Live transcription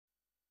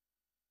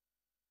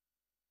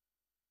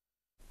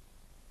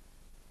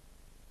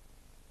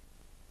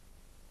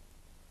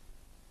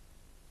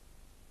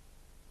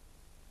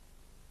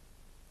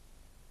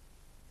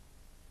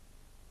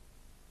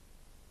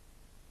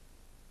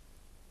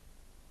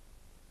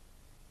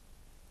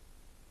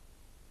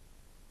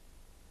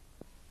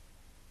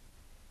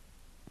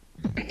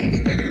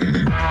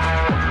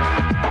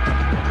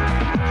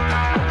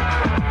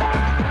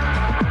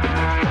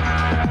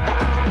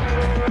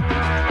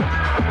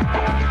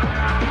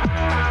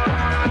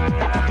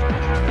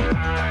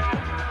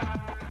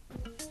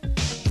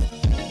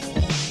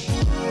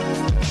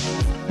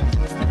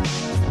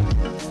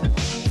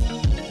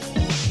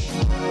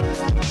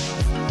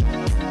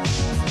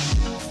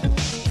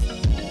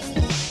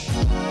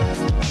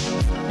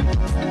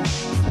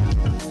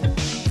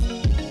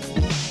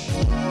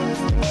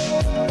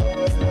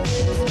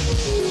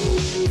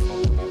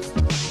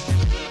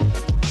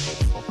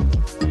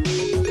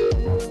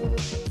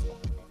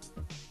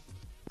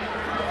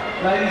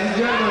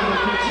we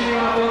continue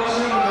our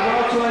boxing in the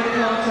welterweight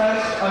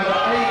contest over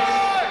 8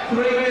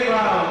 3-minute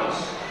rounds.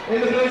 In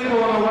the blue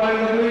corner,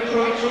 wearing the blue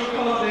trunks from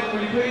Cardiff,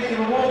 will you please give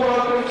a warm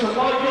welcome to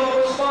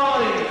Michael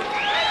Smyth.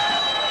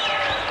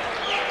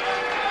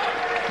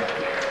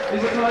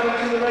 His opponent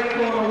in the red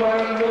corner,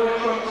 wearing the white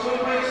trunks from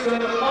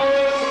Brixton,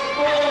 Maurice.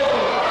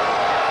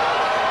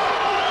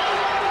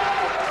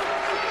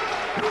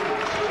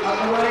 At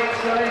the weight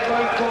today,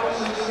 both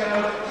boxers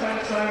scaled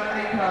 10 stone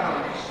 8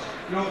 pounds.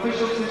 Your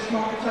officials in this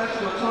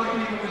contest, your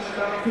timekeeper Mr.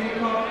 Danny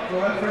Peacock,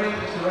 your referee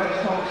Mr. Reg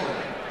Thompson.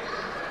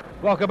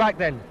 Welcome back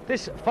then.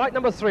 This fight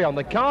number 3 on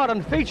the card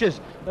and features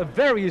the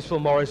very useful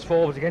Maurice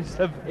Forbes against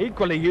the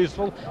equally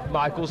useful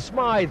Michael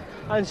Smyth.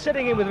 And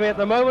sitting in with me at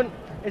the moment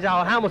is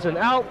Al Hamilton.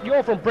 Al,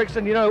 you're from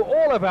Brixton, you know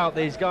all about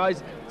these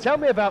guys. Tell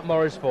me about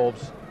Maurice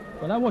Forbes.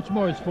 Well, I watched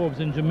Maurice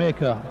Forbes in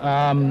Jamaica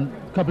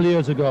a couple of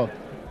years ago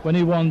when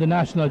he won the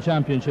national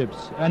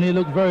championships, and he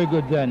looked very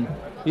good then.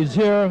 He's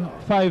here,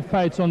 5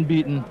 fights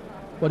unbeaten,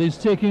 but he's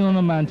taking on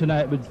a man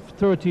tonight with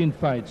 13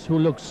 fights who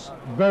looks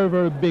very,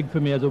 very big for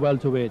me as a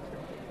welterweight.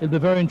 It'll be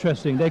very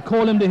interesting. They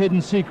call him the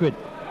hidden secret.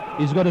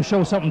 He's got to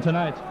show something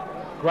tonight.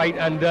 Great,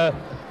 and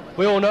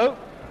we all know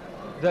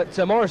that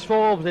Maurice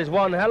Forbes is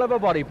one hell of a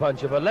body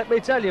puncher, but let me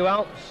tell you,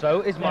 Al,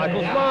 so is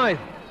Michael Smyth.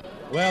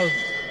 Well,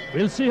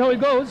 we'll see how it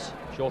goes.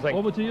 Sure thing.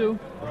 Over to you.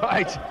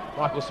 Right,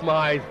 Michael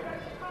Smyth,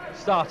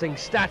 starting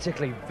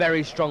statically,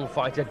 very strong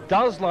fighter,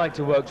 does like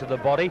to work to the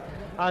body,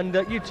 and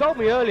you told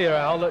me earlier,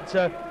 Al, that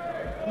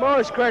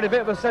Maurice created a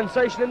bit of a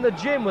sensation in the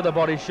gym with a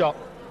body shot.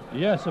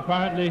 Yes,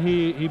 apparently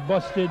he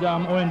busted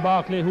Owen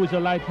Barkley, who's a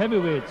light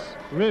heavyweight's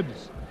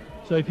ribs.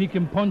 So if he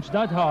can punch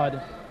that hard,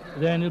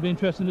 then it'll be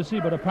interesting to see.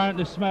 But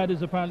apparently Smyth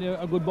is apparently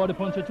a good body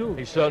puncher too.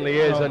 He certainly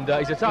is, and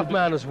he's a tough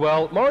man as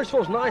well. Maurice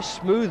Forbes, nice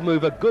smooth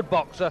mover, good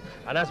boxer,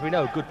 and as we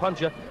know, good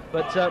puncher.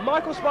 But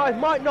Michael Smyth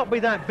might not be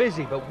that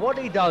busy, but what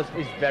he does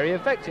is very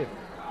effective.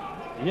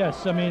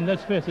 Yes, I mean,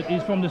 let's face it,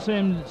 he's from the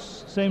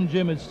same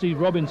gym as Steve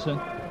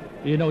Robinson.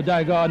 You know,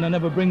 Di Gardner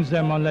never brings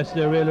them unless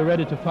they're really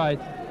ready to fight.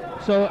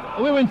 So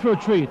we're in for a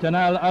treat, and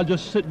I'll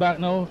just sit back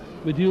now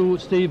with you,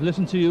 Steve,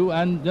 listen to you,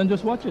 and then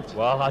just watch it.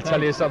 Well, I'll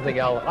tell you something,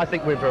 Al. I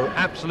think we're in for an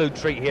absolute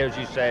treat here, as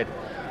you said.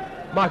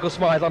 Michael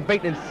Smyth,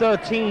 unbeaten in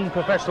 13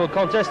 professional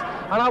contests,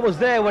 and I was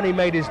there when he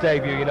made his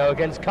debut, you know,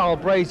 against Carl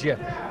Brazier,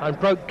 and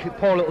broke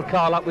poor little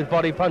Carl up with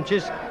body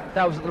punches.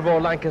 That was at the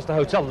Royal Lancaster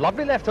Hotel.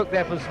 Lovely left hook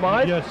there from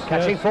Smyth,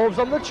 catching Forbes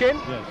on the chin.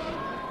 Yes.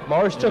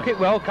 Maurice took it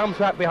well, comes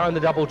back behind the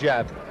double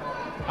jab.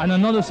 And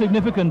another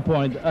significant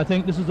point, I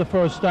think this is the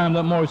first time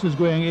that Maurice is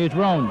going 8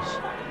 rounds.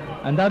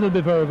 And that'll be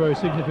very, very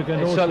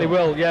significant. It certainly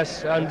will,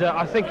 yes. And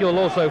I think you'll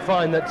also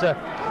find that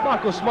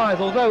Michael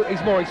Smyth, although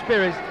he's more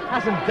experienced,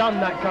 hasn't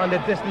done that kind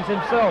of distance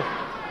himself.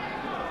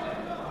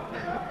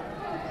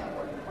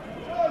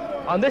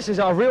 And this is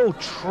a real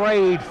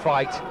trade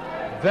fight.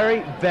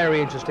 Very,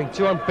 very interesting.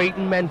 2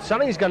 unbeaten men.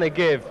 Sonny's going to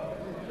give.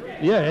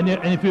 Yeah, and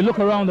if you look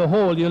around the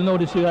hall, you'll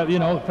notice you have, you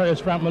know,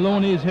 Frank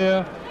Maloney is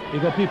here.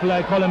 You've got people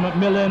like Colin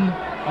McMillan.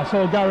 I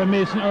saw Gary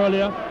Mason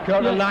earlier.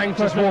 Curtin Lang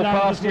just walked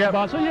past,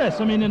 yeah. So yes,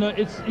 I mean, you know,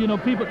 it's, you know,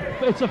 people,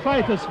 it's a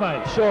fighter's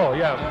fight. Sure,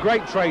 yeah,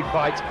 great trade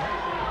fight.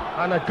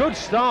 And a good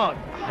start,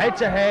 head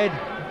to head.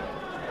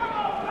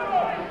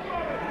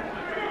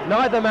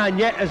 Neither man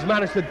yet has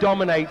managed to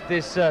dominate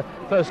this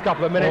first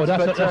couple of minutes. Oh,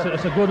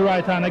 that's a good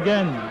right hand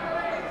again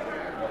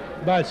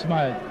by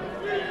Smyth.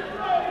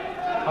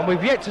 And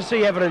we've yet to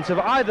see evidence of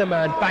either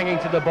man banging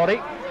to the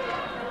body.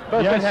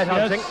 Both been head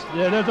hunting. Yes.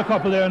 Yeah, there's a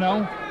couple there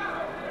now.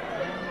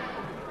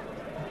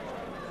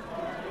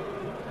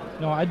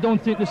 No, I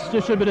don't think this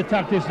should be the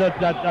tactics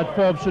that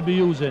Forbes should be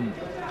using.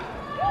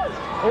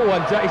 Oh,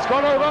 and he's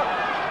gone over.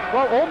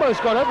 Well,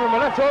 almost gone over from a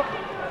left hook.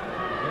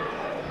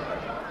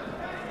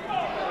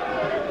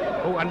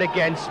 Oh, and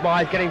again,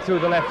 Smyth getting through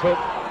the left hook.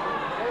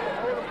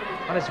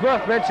 And it's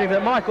worth mentioning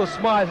that Michael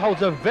Smyth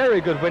holds a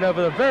very good win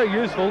over the very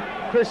useful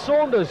Chris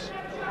Saunders.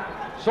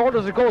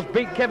 Saunders, of course,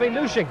 beat Kevin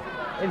Lushing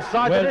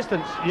inside the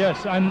distance.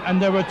 Yes,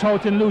 and they were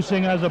touting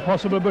Lushing as a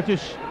possible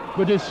British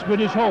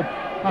hope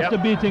after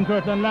beating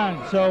Curtin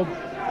Lang. So,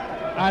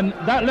 and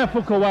that left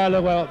hook a while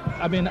ago,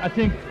 I mean, I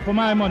think for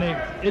my money,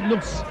 it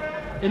looks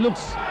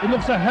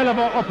a hell of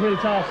an uphill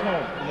task now.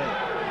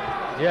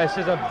 Yes,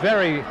 it's a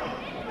very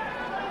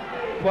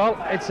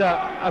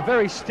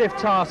very stiff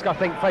task, I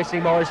think,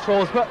 facing Maurice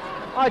Forbes, but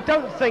I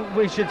don't think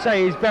we should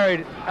say he's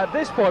buried at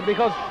this point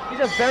because he's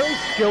a very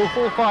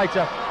skillful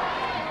fighter.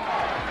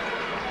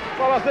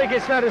 Well, I think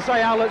it's fair to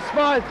say, Al, that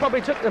Smyth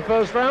probably took the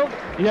first round.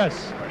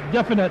 Yes,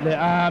 definitely.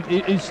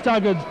 He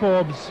staggered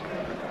Forbes,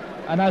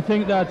 and I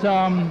think that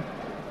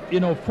you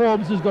know,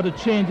 Forbes has got to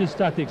change his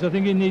tactics. I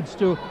think he needs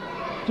to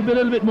be a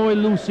little bit more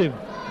elusive.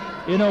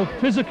 You know,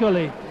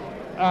 physically,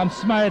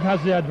 Smyth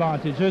has the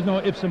advantage. There's no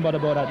ifs and buts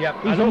about that.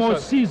 Yep. He's a more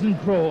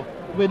seasoned pro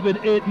with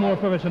 8 more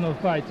professional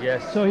fights.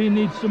 Yes. So he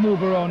needs to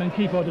move around and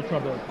keep out of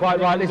trouble. Quite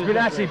right. He's been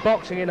actually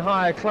boxing in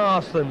higher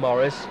class than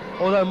Maurice,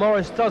 although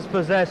Maurice does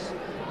possess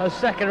a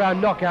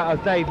second-round knockout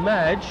of Dave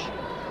Madge.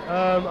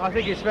 I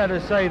think it's fair to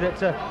say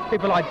that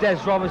people like Des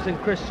Robinson,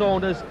 Chris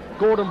Saunders,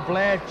 Gordon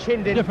Blair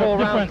chinned in 4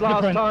 rounds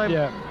last time.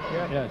 Yeah.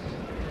 Yes.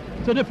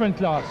 It's a different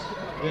class,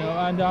 you know,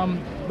 and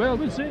well,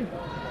 we'll see.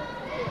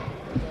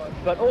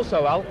 But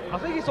also, Al, I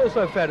think it's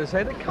also fair to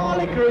say that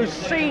Carly Crews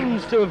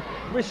seems to have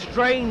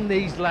restrained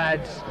these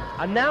lads,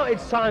 and now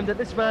it's time that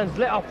this man's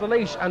let off the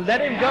leash and let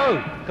him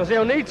go, because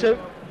he'll need to.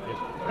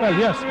 Well,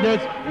 yes,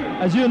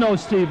 as you know,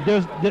 Steve,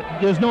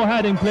 there's no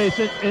hiding place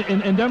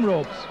in them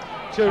ropes.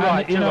 Too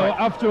right, you know, right.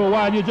 After a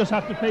while, you just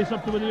have to face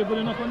up to whether you're good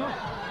enough or not.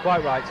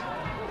 Quite right.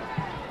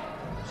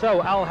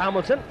 So, Al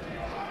Hamilton,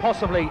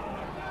 possibly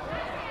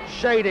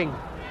shading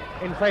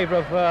in favour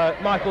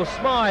of Michael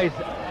Smyth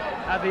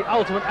at the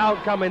ultimate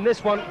outcome in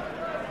this one.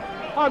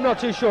 I'm not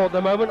too sure at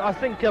the moment. I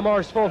think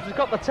Maurice Forbes has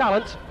got the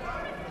talent.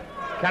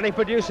 Can he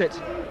produce it?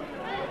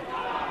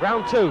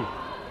 Round 2,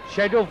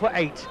 scheduled for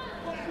 8.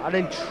 An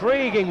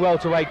intriguing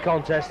welterweight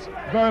contest.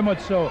 Very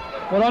much so.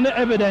 Well, on the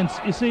evidence,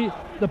 you see,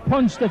 the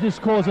punch that is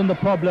causing the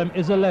problem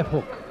is a left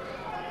hook.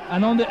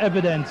 And on the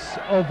evidence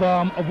of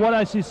what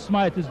I see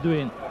Smyth is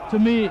doing, to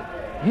me,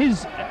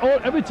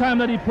 every time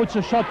that he puts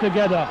a shot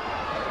together,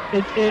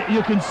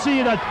 you can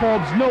see that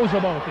Forbes knows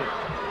about it.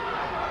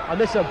 And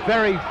this is a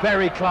very,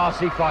 very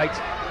classy fight.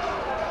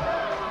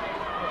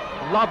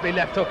 Lovely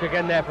left hook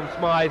again there from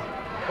Smyth.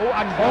 Oh,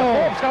 and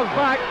Forbes comes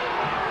back.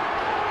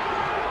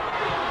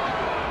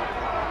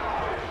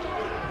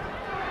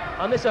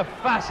 And this is a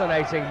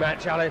fascinating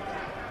match, Alex.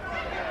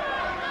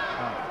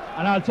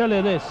 And I'll tell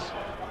you this,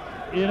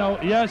 you know,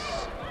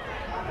 yes,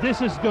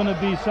 this is going to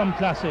be some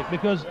classic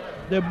because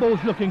they're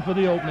both looking for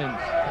the openings.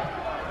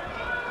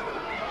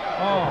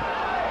 Oh,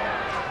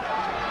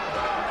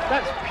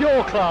 that's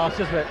pure class,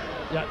 isn't it?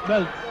 Yeah,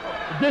 well,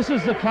 this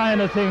is the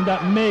kind of thing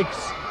that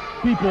makes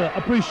people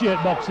appreciate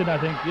boxing, I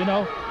think, you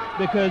know,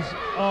 because,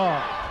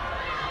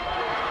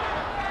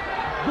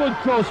 good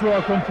close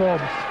work from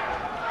Forbes.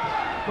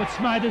 But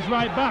Smyth is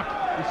right back,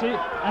 you see,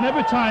 and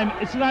every time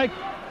it's like,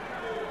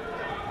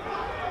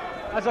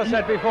 as I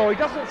said before, he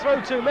doesn't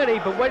throw too many,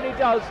 but when he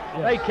does,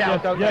 yes, they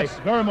count, don't they? Yes,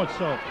 very much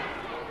so.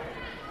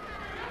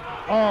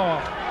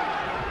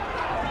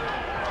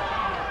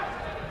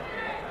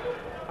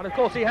 And of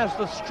course he has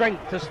the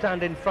strength to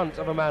stand in front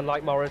of a man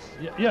like Maurice.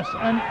 Yes,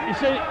 and you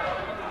see,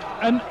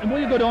 and what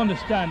you've got to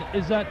understand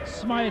is that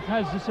Smyth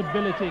has this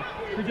ability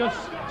to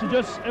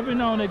just every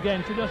now and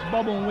again to just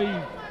bob and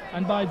weave,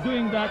 and by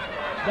doing that,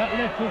 that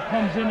left hook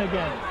comes in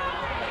again.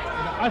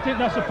 I think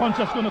that's a punch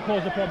that's going to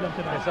cause a problem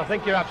tonight. Yes, I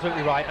think you're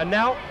absolutely right. And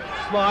now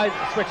Smyth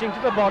switching to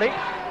the body,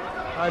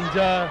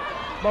 and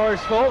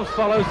Maurice Forbes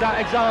follows that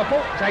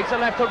example, takes a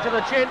left hook to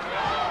the chin.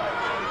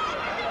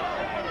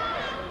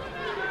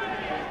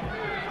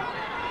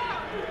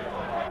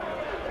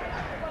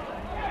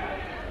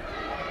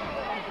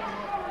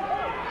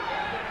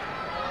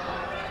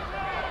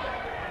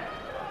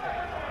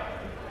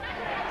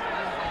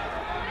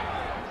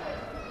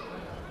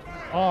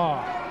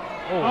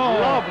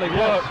 Lovely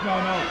work. No.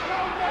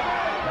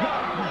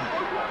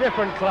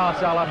 Different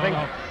class, Al, I think.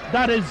 No.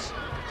 That is,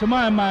 to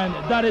my mind,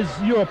 that is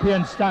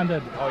European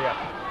standard. Oh, yeah.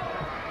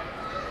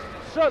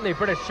 Certainly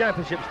British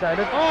Championship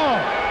standard.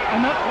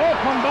 And that,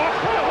 come back.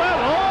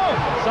 Well,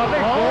 Suddenly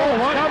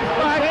Forbes comes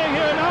back.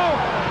 Here now.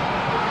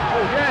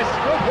 Oh, yes,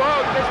 good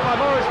work, this by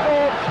Maurice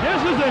Forbes.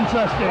 This is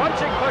interesting.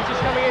 Punching punches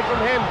coming in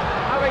from him,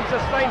 having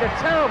sustained a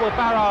terrible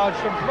barrage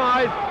from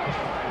Smyth.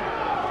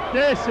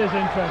 This is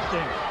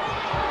interesting.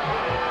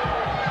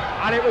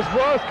 And it was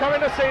worth coming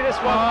to see this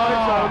one on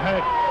its own.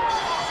 Hey.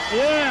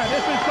 Yeah,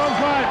 this is some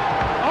fight.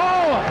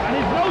 And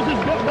his nose is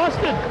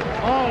busted.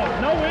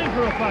 No win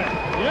for a fight.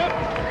 Yep.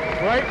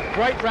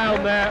 Great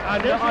round there.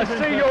 And I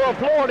see you're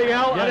applauding,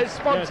 Al, and it's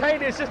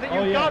spontaneous, isn't it?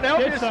 You can't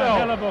help yourself. A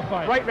hell of a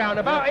fight. Great round,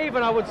 about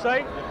even, I would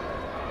say.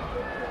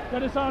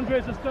 Dennis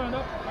Andres has turned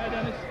up. Hi,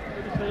 Dennis.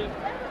 Good to see you.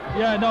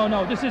 Yeah,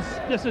 no. This is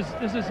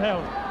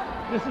hell.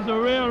 This is a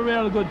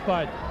real good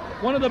fight.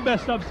 One of the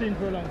best I've seen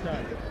for a long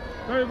time.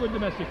 Very good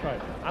domestic fight.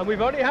 And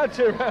we've only had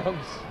 2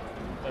 rounds.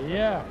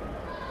 Yeah.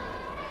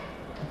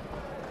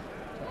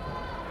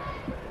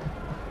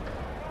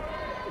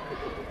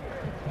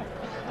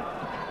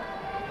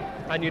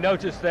 And you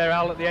noticed there,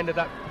 Al, at the end of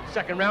that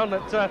second round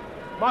that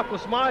Michael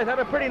Smyth had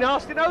a pretty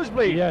nasty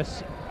nosebleed.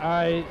 Yes,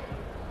 I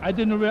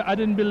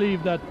didn't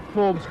believe that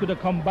Forbes could have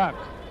come back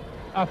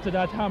after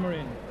that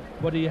hammering,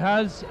 but he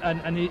has,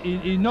 and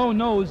he now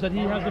knows that he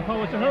has the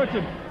power to hurt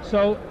him.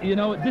 So you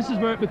know, this is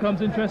where it becomes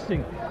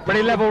interesting.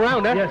 Pretty level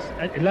round, eh? Yes,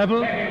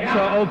 level.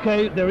 So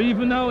okay, they're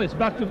even now. It's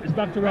back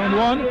to round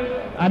 1,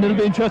 and it'll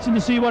be interesting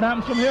to see what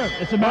happens from here.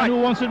 It's the man who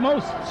wants it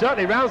most.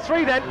 Certainly, round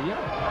 3 then.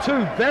 Yeah.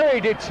 2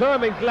 very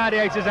determined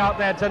gladiators out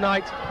there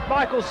tonight.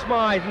 Michael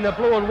Smyth in the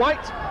blue and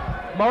white,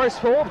 Maurice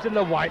Forbes in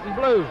the white and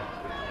blue.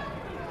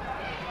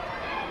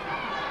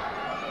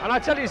 And I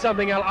tell you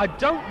something, Al, I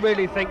don't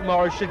really think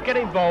Maurice should get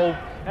involved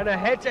in a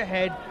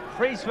head-to-head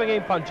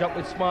free-swinging punch-up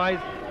with Smyth.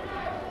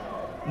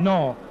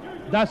 No,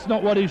 that's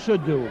not what he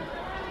should do.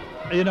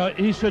 You know,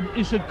 he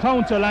should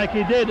counter like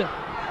he did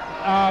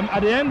at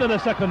the end of the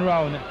second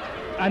round,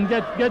 and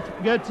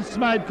get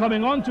Smyth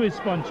coming onto his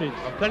punches.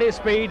 Plenty of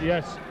speed.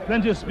 Yes,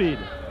 plenty of speed.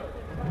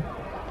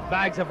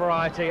 bags of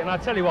variety, and I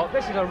tell you what,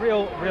 this is a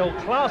real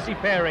classy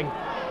pairing,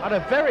 and a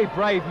very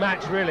brave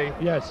match, really.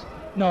 Yes.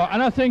 No,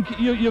 and I think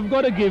you've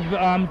got to give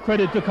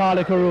credit to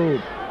Carly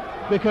Carew,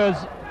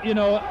 because, you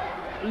know,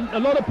 a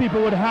lot of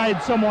people would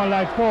hide someone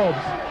like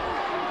Forbes,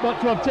 but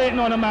to have taken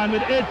on a man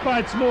with 8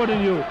 fights more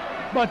than you,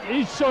 but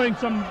he's showing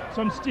some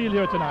steel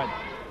here tonight.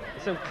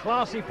 Some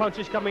classy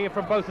punches coming in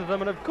from both of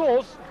them, and of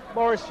course,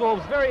 Maurice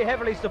Forbes very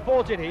heavily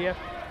supported here.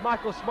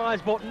 Michael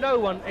Smyth bought no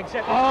one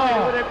except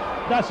with him.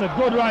 That's a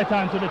good right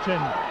hand to the chin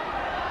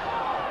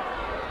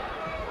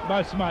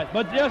by Smyth.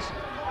 But yes,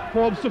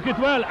 Forbes took it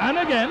well, and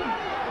again.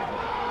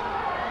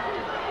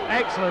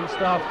 Excellent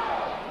stuff.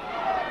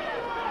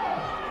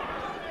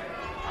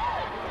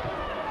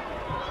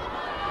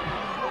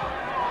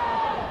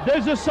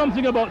 There's just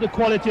something about the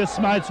quality of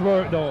Smyth's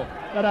work, though,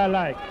 that I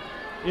like.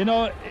 You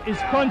know, his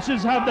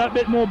punches have that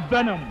bit more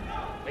venom.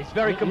 It's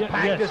very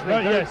compact, yes, isn't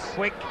it? Very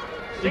quick.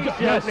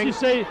 Yes, you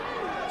say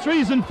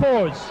 3s and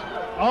 4s.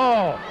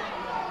 Oh.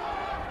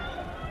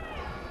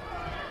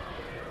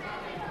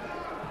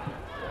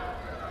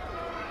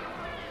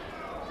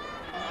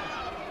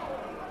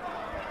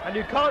 And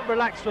you can't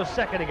relax for a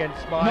second against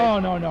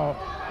Smyth. No.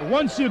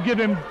 Once you give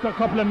him a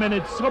couple of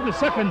minutes, a couple of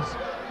seconds,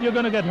 you're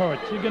going to get hurt.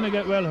 You're going to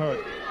get well hurt.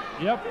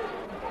 Yep.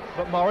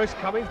 But Maurice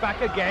coming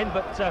back again,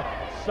 but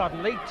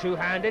suddenly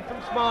two-handed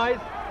from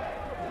Smyth.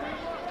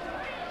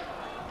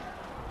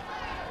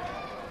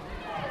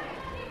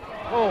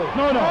 Oh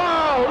no!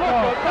 Oh,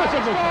 look! That's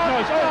a good.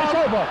 No, it's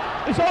over.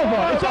 It's over.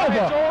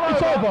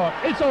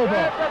 It's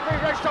over.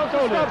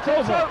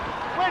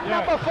 Win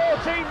number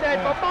 14 then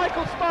for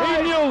Michael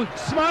Smyth.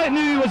 Smyth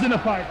knew he was in a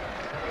fight.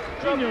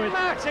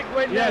 Dramatic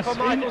win there for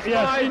Michael Smyth.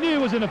 Yes, he knew he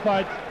was in a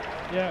fight.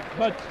 Yeah,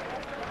 but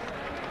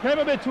came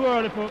a bit too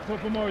early for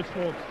Maurice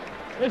Forbes.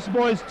 This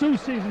boy is 2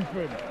 seasons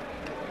for him.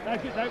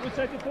 Like we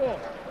said before.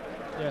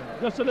 Yeah,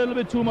 just a little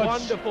bit too much.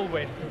 Wonderful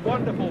win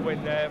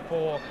there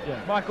for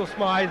Michael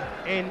Smyth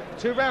in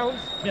 2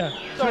 rounds. Yeah,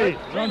 sorry,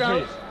 3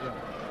 rounds. Yeah.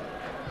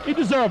 He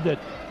deserved it.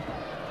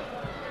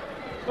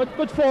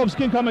 But Forbes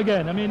can come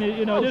again. I mean,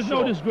 you know, there's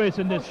no disgrace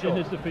in this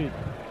defeat.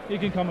 He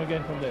can come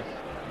again from this.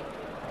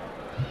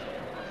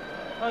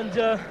 And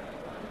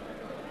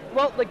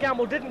well, the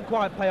gamble didn't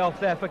quite pay off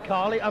there for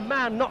Carly, a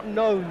man not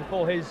known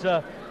for his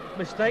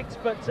mistakes,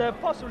 but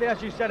possibly,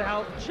 as you said,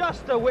 Al,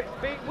 just a wee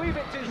bit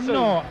too soon.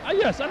 No,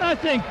 yes, and I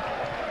think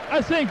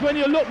when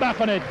you look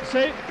back on it,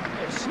 say,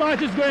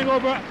 Smyth is going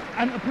over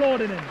and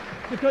applauding him,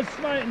 because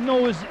Smyth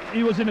knows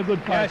he was in a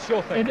good fight. Yeah,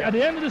 sure thing. At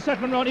the end of the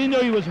second round, he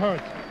knew he was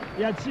hurt.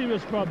 He had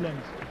serious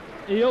problems.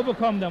 He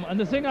overcome them, and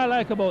the thing I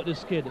like about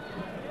this kid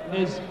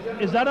is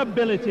that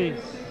ability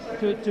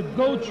to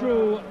go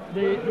through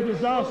the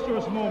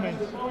disastrous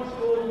moments.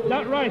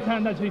 That right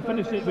hand that we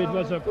finished it with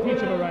was a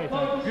peach of a right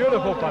hand.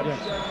 Beautiful punch.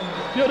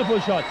 Yes. Beautiful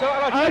shot. So,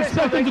 I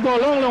expect him to go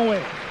a long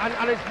way.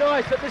 And it's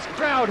nice that this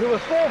crowd, who are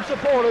Forbes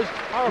supporters,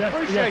 are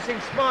appreciating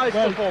Smyth's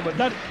performance.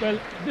 Well,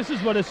 this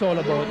is what it's all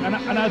about.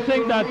 And I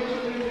think that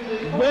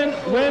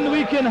when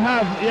we can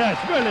have, yes,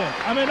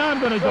 brilliant. I mean, I'm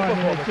going to join in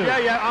it too.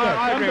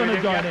 I'm going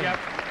to join in.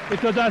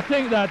 Because I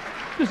think that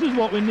this is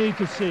what we need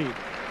to see.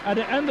 At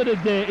the end of the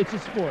day, it's a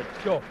sport.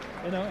 Sure.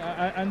 You know,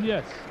 and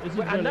yes, it's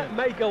brilliant. And that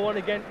may go on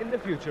again in the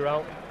future,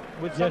 Al,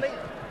 with something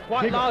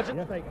quite large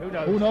at stake. Who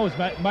knows? Who knows,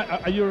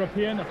 a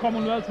European, a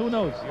Commonwealth, who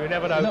knows? You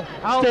never know. No.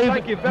 Al, Steve,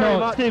 thank you very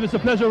much. Steve, it's a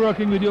pleasure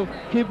working with you.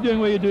 Keep doing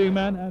what you're doing,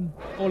 man, and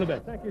all the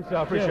best. Thank you, sir.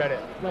 I appreciate it.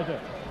 Pleasure.